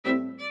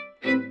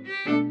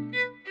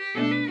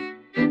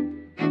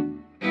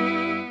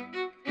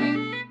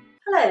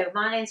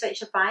My name's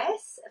Rachel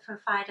Byass from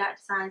Fire Art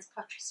Design's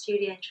Pottery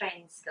Studio and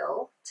Training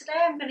School. Today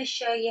I'm going to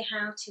show you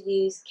how to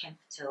use Kemper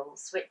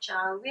Tools, which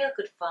are real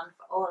good fun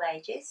for all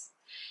ages.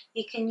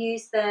 You can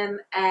use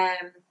them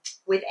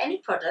with any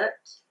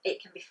product.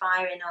 It can be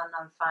firing or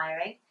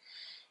non-firing.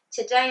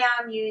 Today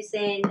I'm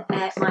using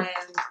my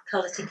own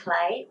colour to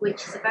clay,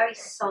 which is a very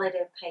solid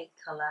opaque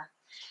colour.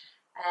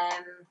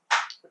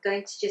 We're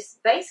going to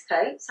just base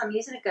coat, so I'm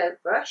using a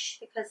goat brush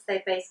because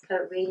they base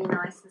coat really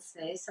nice and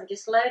smooth. So I'm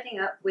just loading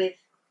up with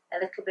a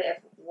little bit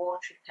of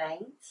watery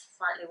paint,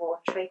 slightly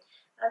watery.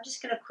 I'm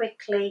just going to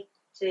quickly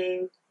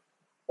do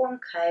one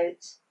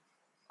coat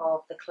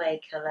of the clay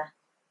colour.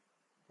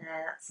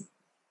 That's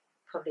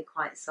probably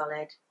quite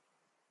solid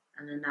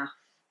and enough.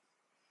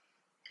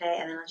 Okay,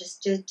 and then I'll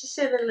just do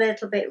a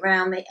little bit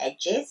round the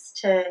edges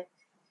so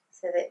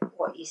that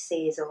what you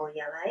see is all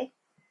yellow.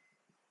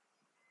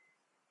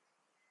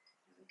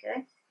 Go.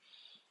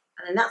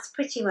 And then that's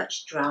pretty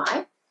much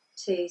dry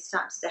to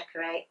start to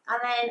decorate, and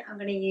then I'm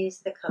going to use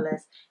the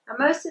colours. Now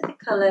most of the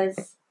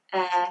colours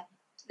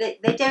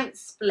they don't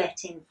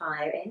split in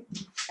firing.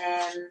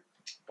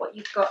 What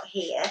you've got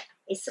here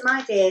is some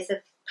ideas of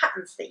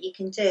patterns that you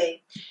can do,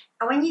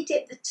 and when you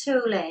dip the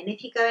tool in,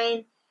 if you're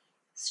going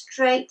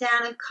straight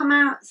down and come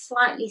out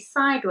slightly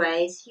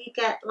sideways, you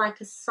get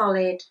like a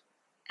solid,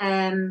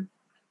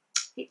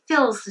 it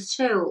fills the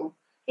tool.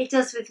 It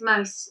does with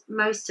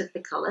most of the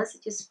colours,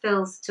 it just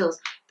fills the tools.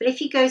 But if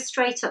you go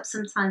straight up,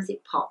 sometimes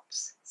it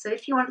pops. So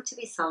if you want it to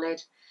be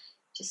solid,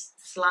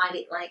 just slide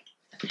it like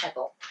a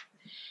pebble.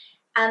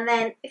 And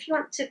then if you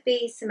want to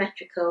be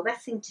symmetrical, the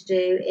best thing to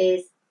do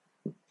is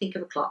think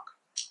of a clock.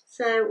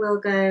 So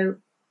we'll go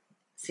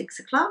 6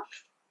 o'clock,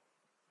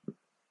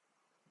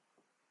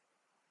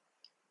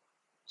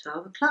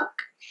 12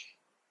 o'clock,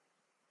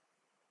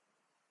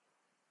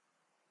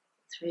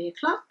 3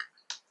 o'clock,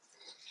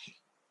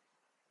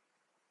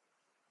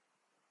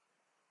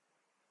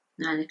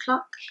 9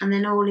 o'clock, and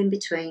then all in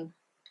between,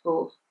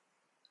 or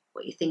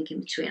what you think in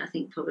between. I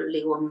think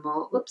probably one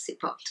more. Whoops, it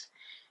popped.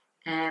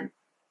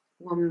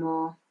 One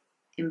more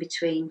in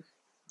between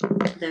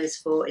those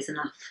four is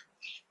enough.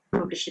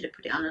 Probably should have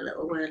put it on a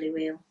little whirly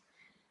wheel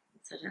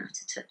so I don't have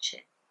to touch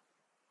it.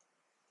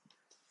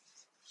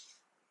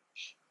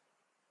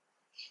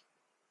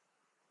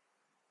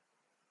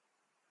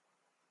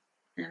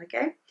 There we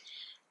go.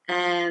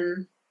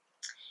 And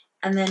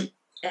then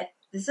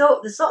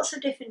there's lots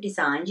of different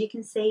designs. You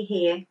can see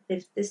here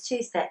there's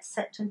two sets,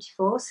 set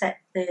 24, set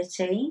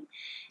 13,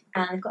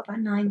 and they've got about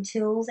 9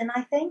 tools in,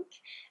 I think.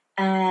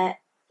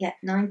 Yeah,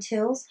 9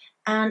 tools,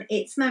 and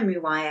it's memory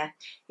wire.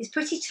 It's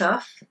pretty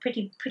tough,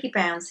 pretty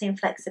bouncy and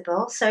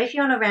flexible. So if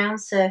you're on a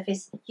round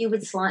surface, you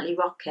would slightly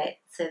rock it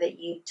so that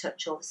you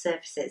touch all the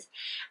surfaces.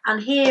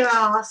 And here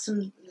are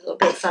some little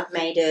bits I've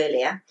made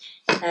earlier.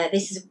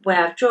 This is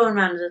where I've drawn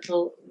around a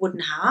little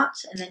wooden heart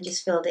and then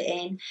just filled it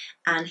in.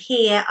 And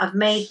here I've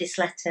made this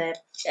letter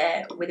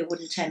with a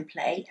wooden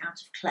template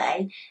out of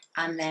clay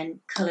and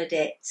then coloured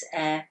it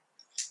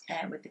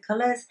with the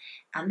colours.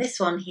 And this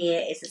one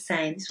here is the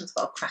same. This one's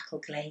got a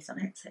crackle glaze on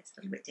it, so it's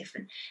a little bit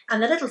different.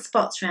 And the little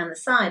spots around the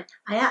side,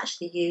 I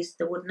actually used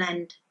the wooden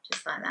end,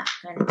 just like that,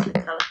 going into the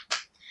colour.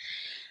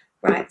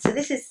 Right, so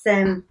this is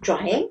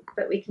drying,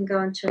 but we can go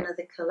on to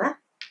another colour.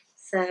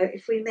 So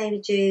if we maybe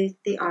do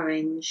the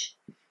orange,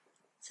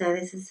 so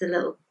this is a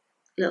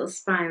little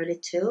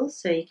spirally tool,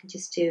 so you can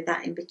just do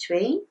that in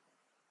between.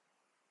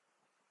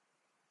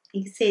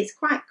 You can see it's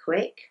quite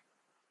quick.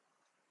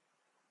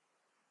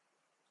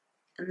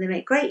 And they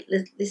make great.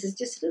 This is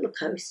just a little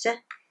coaster,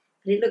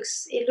 but it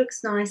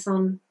looks nice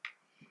on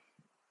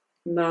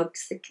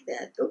mugs.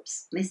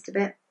 Oops, missed a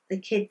bit. The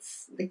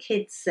kids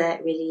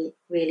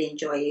really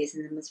enjoy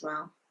using them as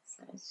well.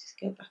 So let's just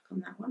go back on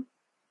that one.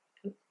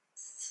 Oops,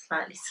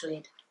 slightly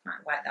slid.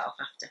 Might wipe that off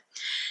after.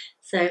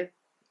 So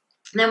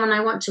then when I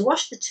want to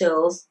wash the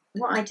tools,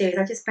 what I do is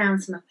I just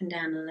bounce them up and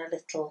down on a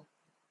little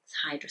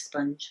Hydro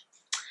sponge.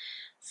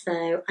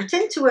 So I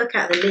tend to work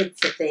out the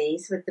lids of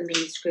these with the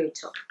mini screw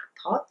top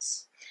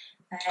pots.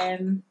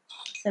 So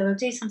we'll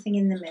do something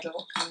in the middle.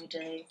 What can we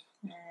do?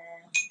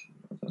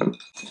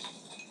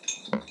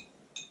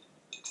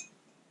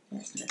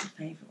 That's my little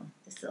favourite one.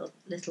 This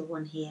little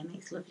one here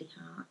makes lovely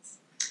hearts.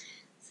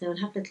 So we'll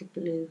have little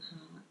blue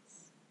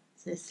hearts.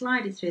 So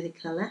slide it through the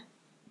colour.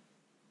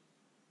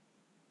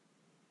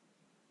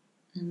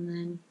 And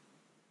then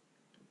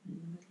in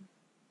the middle.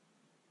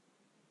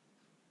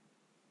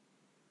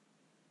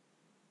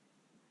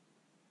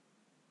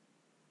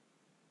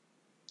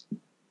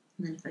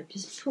 And then if I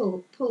just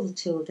pull the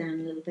tool down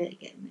a little bit,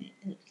 get me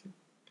a little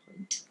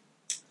point.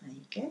 There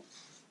you go.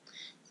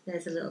 So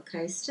there's a little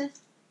coaster,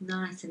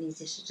 nice and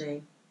easy to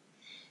do.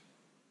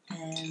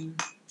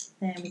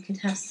 Then we could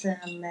have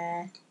some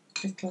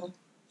little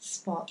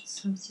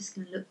spots. I was just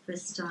going to look for a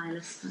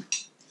stylus.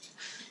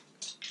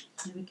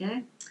 There we go.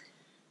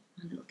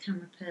 My little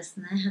camera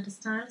person there had a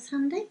stylus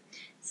handy.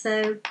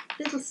 So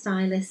little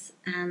stylus,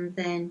 and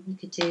then you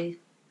could do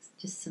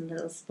just some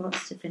little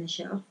spots to finish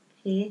it off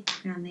here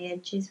around the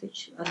edges,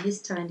 which on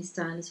this tiny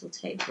stylus will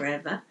take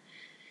forever.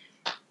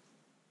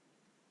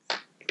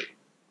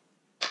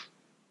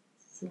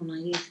 the one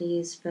I usually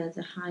use for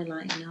the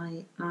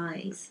highlighting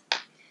eyes.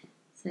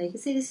 So you can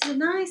see this is a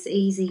nice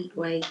easy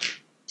way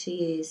to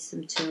use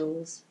some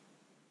tools.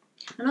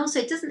 And also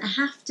it doesn't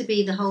have to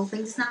be the whole thing,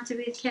 it doesn't have to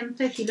be with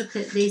Kemper. If you look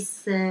at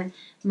this,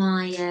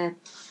 my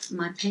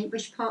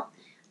paintbrush pot,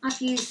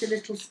 I've used a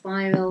little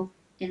spiral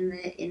in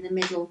the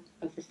middle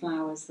of the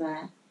flowers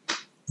there.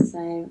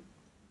 So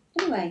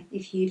anyway,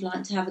 if you'd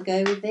like to have a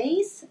go with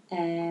these,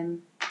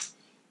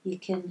 you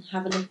can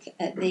have a look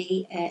at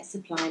the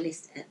supply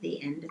list at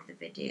the end of the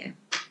video.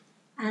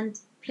 And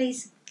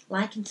please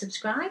like and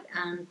subscribe,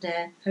 and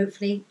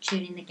hopefully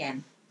tune in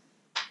again.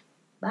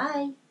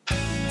 Bye.